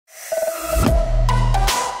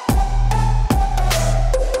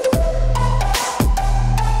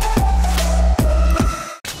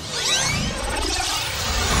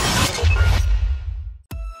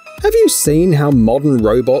seen how modern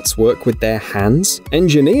robots work with their hands?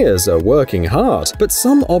 Engineers are working hard, but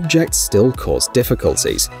some objects still cause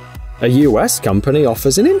difficulties. A US company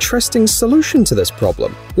offers an interesting solution to this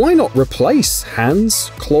problem. Why not replace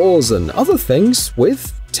hands, claws, and other things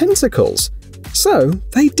with tentacles? So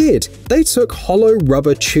they did. They took hollow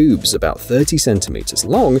rubber tubes about 30 centimeters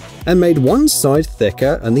long and made one side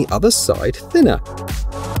thicker and the other side thinner.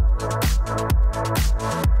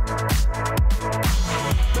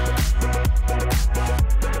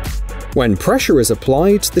 When pressure is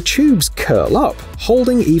applied, the tubes curl up,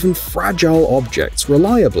 holding even fragile objects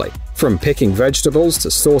reliably. From picking vegetables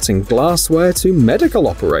to sorting glassware to medical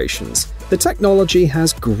operations, the technology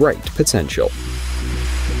has great potential.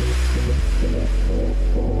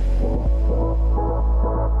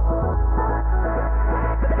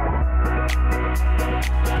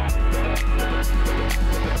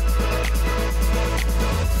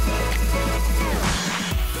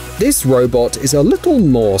 This robot is a little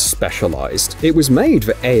more specialized. It was made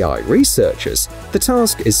for AI researchers. The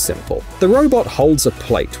task is simple. The robot holds a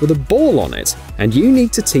plate with a ball on it, and you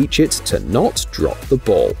need to teach it to not drop the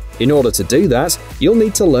ball. In order to do that, you'll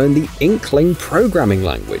need to learn the Inkling programming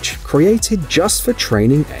language, created just for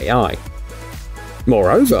training AI.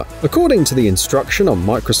 Moreover, according to the instruction on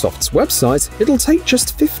Microsoft's website, it'll take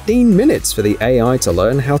just 15 minutes for the AI to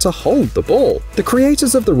learn how to hold the ball. The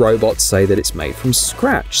creators of the robot say that it's made from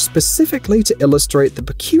scratch specifically to illustrate the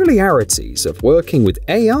peculiarities of working with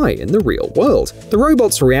AI in the real world. The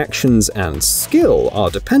robot's reactions and skill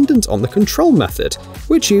are dependent on the control method,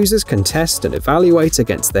 which users can test and evaluate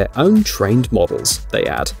against their own trained models, they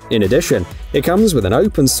add. In addition, it comes with an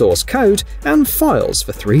open source code and files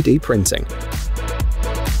for 3D printing.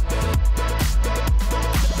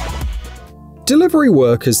 Delivery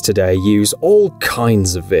workers today use all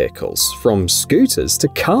kinds of vehicles, from scooters to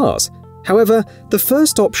cars. However, the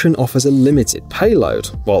first option offers a limited payload,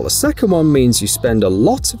 while the second one means you spend a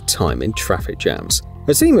lot of time in traffic jams.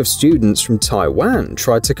 A team of students from Taiwan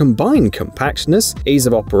tried to combine compactness, ease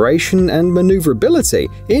of operation, and maneuverability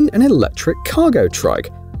in an electric cargo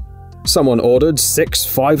trike. Someone ordered 6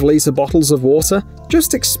 5-liter bottles of water.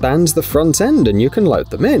 Just expand the front end and you can load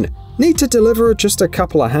them in. Need to deliver just a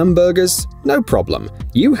couple of hamburgers? No problem.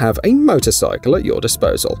 You have a motorcycle at your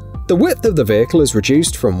disposal. The width of the vehicle is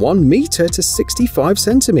reduced from 1 meter to 65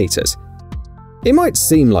 centimeters. It might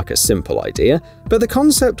seem like a simple idea, but the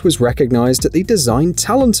concept was recognized at the Design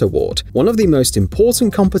Talent Award, one of the most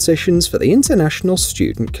important competitions for the international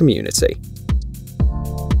student community.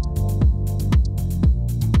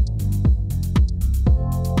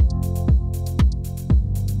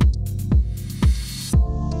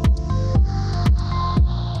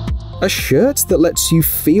 A shirt that lets you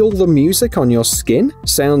feel the music on your skin?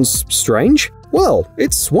 Sounds strange? Well,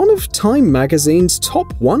 it's one of Time magazine's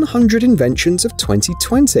top 100 inventions of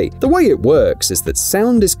 2020. The way it works is that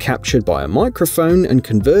sound is captured by a microphone and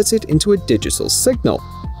converted into a digital signal.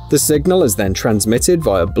 The signal is then transmitted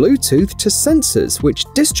via Bluetooth to sensors,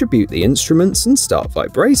 which distribute the instruments and start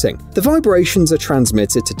vibrating. The vibrations are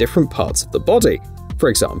transmitted to different parts of the body. For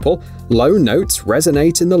example, low notes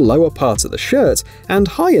resonate in the lower part of the shirt and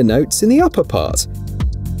higher notes in the upper part.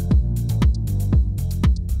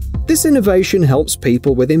 This innovation helps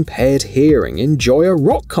people with impaired hearing enjoy a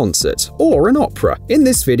rock concert or an opera. In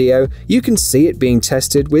this video, you can see it being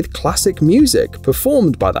tested with classic music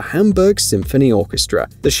performed by the Hamburg Symphony Orchestra.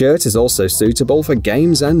 The shirt is also suitable for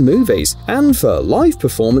games and movies, and for live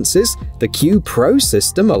performances, the Q Pro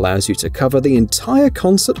system allows you to cover the entire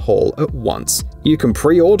concert hall at once. You can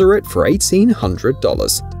pre-order it for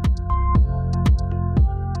 $1,800.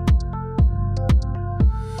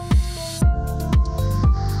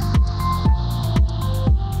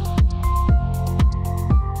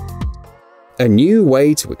 A new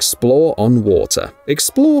way to explore on water.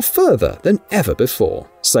 Explore further than ever before,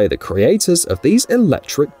 say the creators of these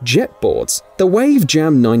electric jet boards. The Wave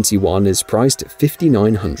Jam 91 is priced at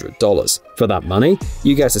 $5,900. For that money,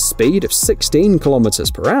 you get a speed of 16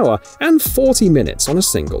 kilometers per hour and 40 minutes on a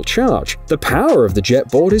single charge. The power of the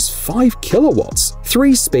jet board is 5 kilowatts.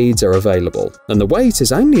 3 speeds are available, and the weight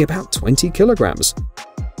is only about 20 kilograms.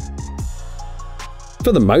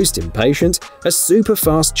 For the most impatient, a super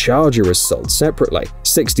fast charger is sold separately.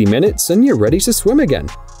 60 minutes and you're ready to swim again.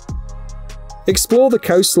 Explore the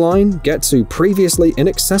coastline, get to previously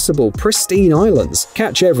inaccessible pristine islands,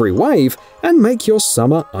 catch every wave, and make your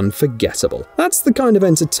summer unforgettable. That's the kind of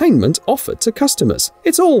entertainment offered to customers.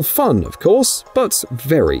 It's all fun, of course, but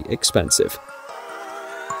very expensive.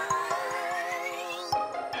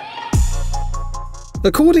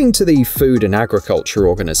 According to the Food and Agriculture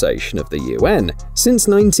Organization of the UN, since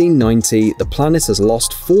 1990, the planet has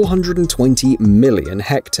lost 420 million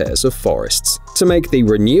hectares of forests. To make the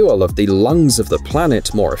renewal of the lungs of the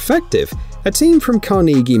planet more effective, a team from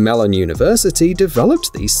Carnegie Mellon University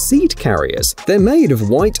developed these seed carriers. They're made of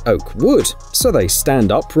white oak wood, so they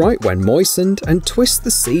stand upright when moistened and twist the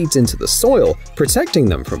seeds into the soil, protecting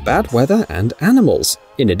them from bad weather and animals.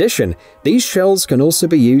 In addition, these shells can also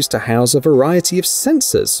be used to house a variety of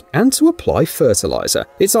sensors and to apply fertilizer.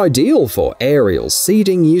 It's ideal for aerial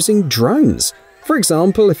seeding using drones. For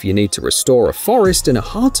example, if you need to restore a forest in a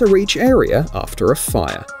hard-to-reach area after a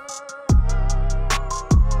fire.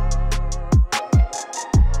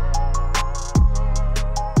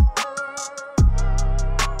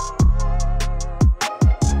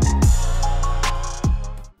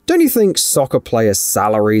 Don't you think soccer players'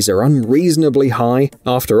 salaries are unreasonably high?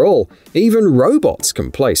 After all, even robots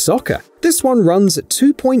can play soccer. This one runs at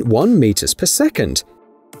 2.1 meters per second.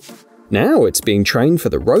 Now it's being trained for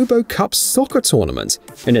the Robo Cup soccer tournament,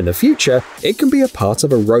 and in the future, it can be a part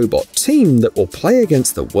of a robot team that will play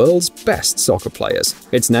against the world's best soccer players.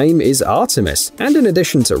 Its name is ARTEMIS, and in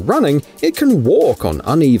addition to running, it can walk on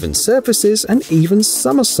uneven surfaces and even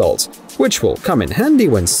somersault, which will come in handy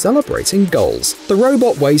when celebrating goals. The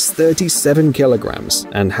robot weighs 37 kilograms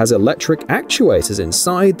and has electric actuators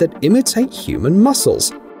inside that imitate human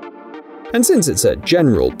muscles. And since it's a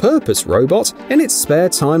general-purpose robot, in its spare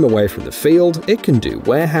time away from the field, it can do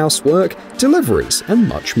warehouse work, deliveries, and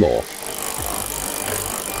much more.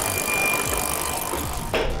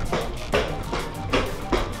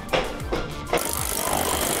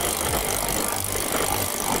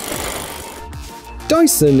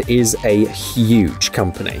 Dyson is a huge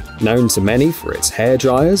company, known to many for its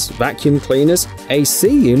hairdryers, vacuum cleaners, AC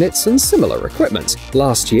units, and similar equipment.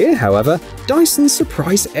 Last year, however, Dyson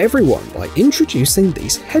surprised everyone by introducing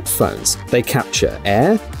these headphones. They capture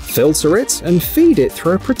air, filter it, and feed it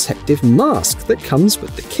through a protective mask that comes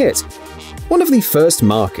with the kit. One of the first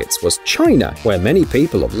markets was China, where many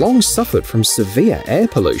people have long suffered from severe air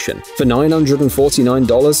pollution. For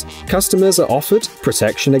 $949, customers are offered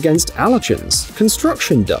protection against allergens,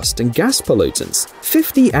 construction dust, and gas pollutants,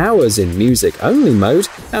 50 hours in music-only mode,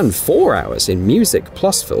 and 4 hours in music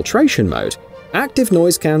plus filtration mode, active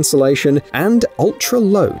noise cancellation, and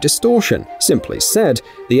ultra-low distortion. Simply said,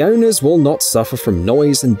 the owners will not suffer from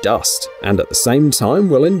noise and dust, and at the same time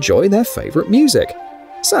will enjoy their favorite music.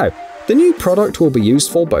 So, the new product will be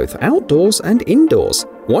useful both outdoors and indoors.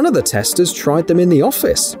 One of the testers tried them in the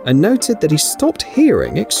office and noted that he stopped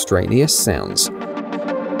hearing extraneous sounds.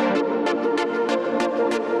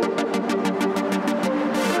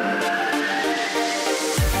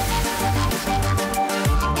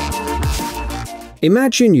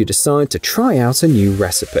 Imagine you decide to try out a new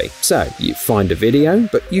recipe. So, you find a video,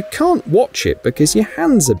 but you can't watch it because your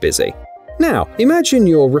hands are busy. Now, imagine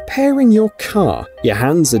you're repairing your car, your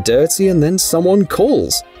hands are dirty and then someone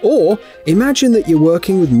calls. Or imagine that you're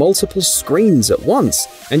working with multiple screens at once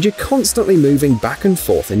and you're constantly moving back and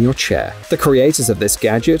forth in your chair. The creators of this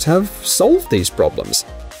gadget have solved these problems.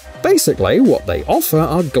 Basically, what they offer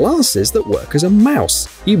are glasses that work as a mouse.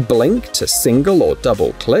 You blink to single or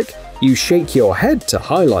double click, you shake your head to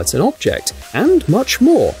highlight an object, and much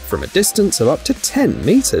more from a distance of up to 10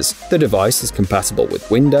 meters. The device is compatible with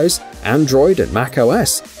Windows, Android, and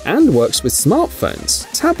macOS, and works with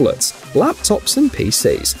smartphones, tablets, laptops, and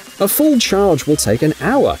PCs. A full charge will take an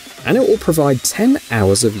hour, and it will provide 10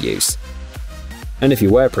 hours of use. And if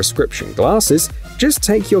you wear prescription glasses, just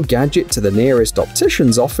take your gadget to the nearest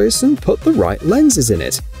optician's office and put the right lenses in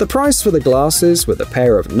it. The price for the glasses with a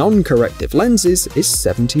pair of non-corrective lenses is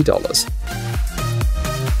 $70.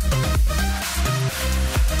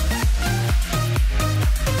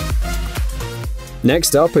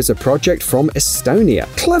 Next up is a project from Estonia.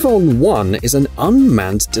 Clevon 1 is an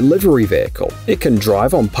unmanned delivery vehicle. It can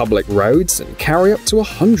drive on public roads and carry up to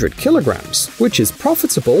 100 kilograms, which is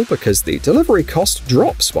profitable because the delivery cost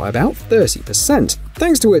drops by about 30%.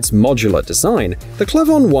 Thanks to its modular design, the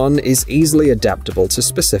Clevon 1 is easily adaptable to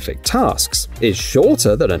specific tasks, is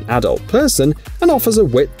shorter than an adult person, and offers a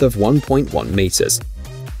width of 1.1 meters.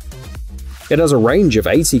 It has a range of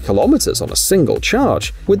 80 kilometers on a single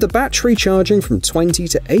charge, with the battery charging from 20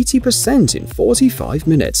 to 80% in 45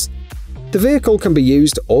 minutes. The vehicle can be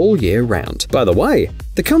used all year round. By the way,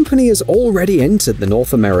 the company has already entered the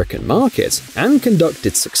North American market and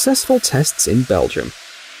conducted successful tests in Belgium.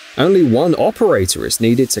 Only one operator is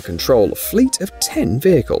needed to control a fleet of 10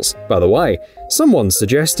 vehicles. By the way, someone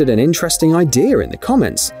suggested an interesting idea in the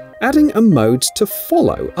comments, adding a mode to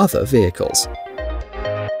follow other vehicles.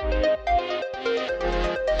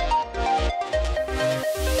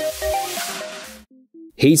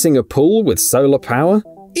 Heating a pool with solar power?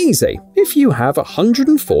 Easy, if you have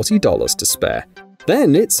 $140 to spare.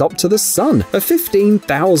 Then it's up to the sun. A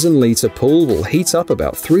 15,000-litre pool will heat up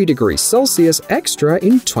about 3 degrees Celsius extra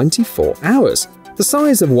in 24 hours. The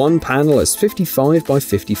size of one panel is 55 by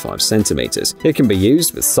 55 centimeters. It can be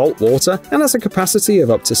used with salt water and has a capacity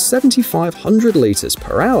of up to 7,500 liters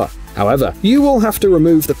per hour. However, you will have to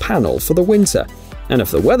remove the panel for the winter. And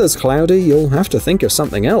if the weather's cloudy, you'll have to think of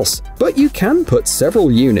something else. But you can put several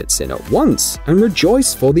units in at once and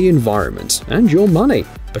rejoice for the environment and your money,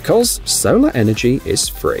 because solar energy is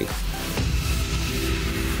free.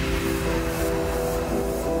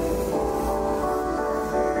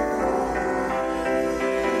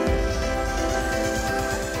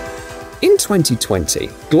 In 2020,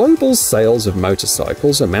 global sales of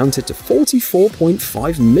motorcycles amounted to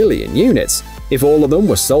 44.5 million units. If all of them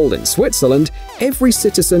were sold in Switzerland, every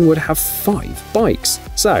citizen would have 5 bikes.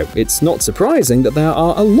 So it's not surprising that there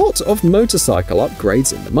are a lot of motorcycle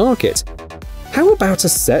upgrades in the market. How about a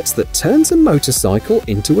set that turns a motorcycle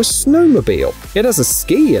into a snowmobile? It has a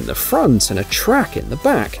ski in the front and a track in the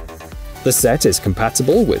back. The set is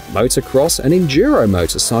compatible with motocross and enduro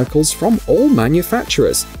motorcycles from all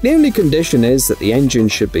manufacturers. The only condition is that the engine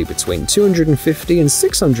should be between 250 and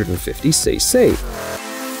 650 cc.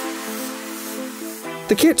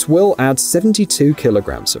 The kit will add 72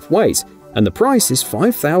 kilograms of weight, and the price is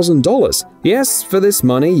 $5,000. Yes, for this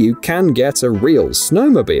money you can get a real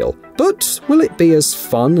snowmobile, but will it be as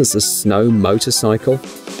fun as a snow motorcycle?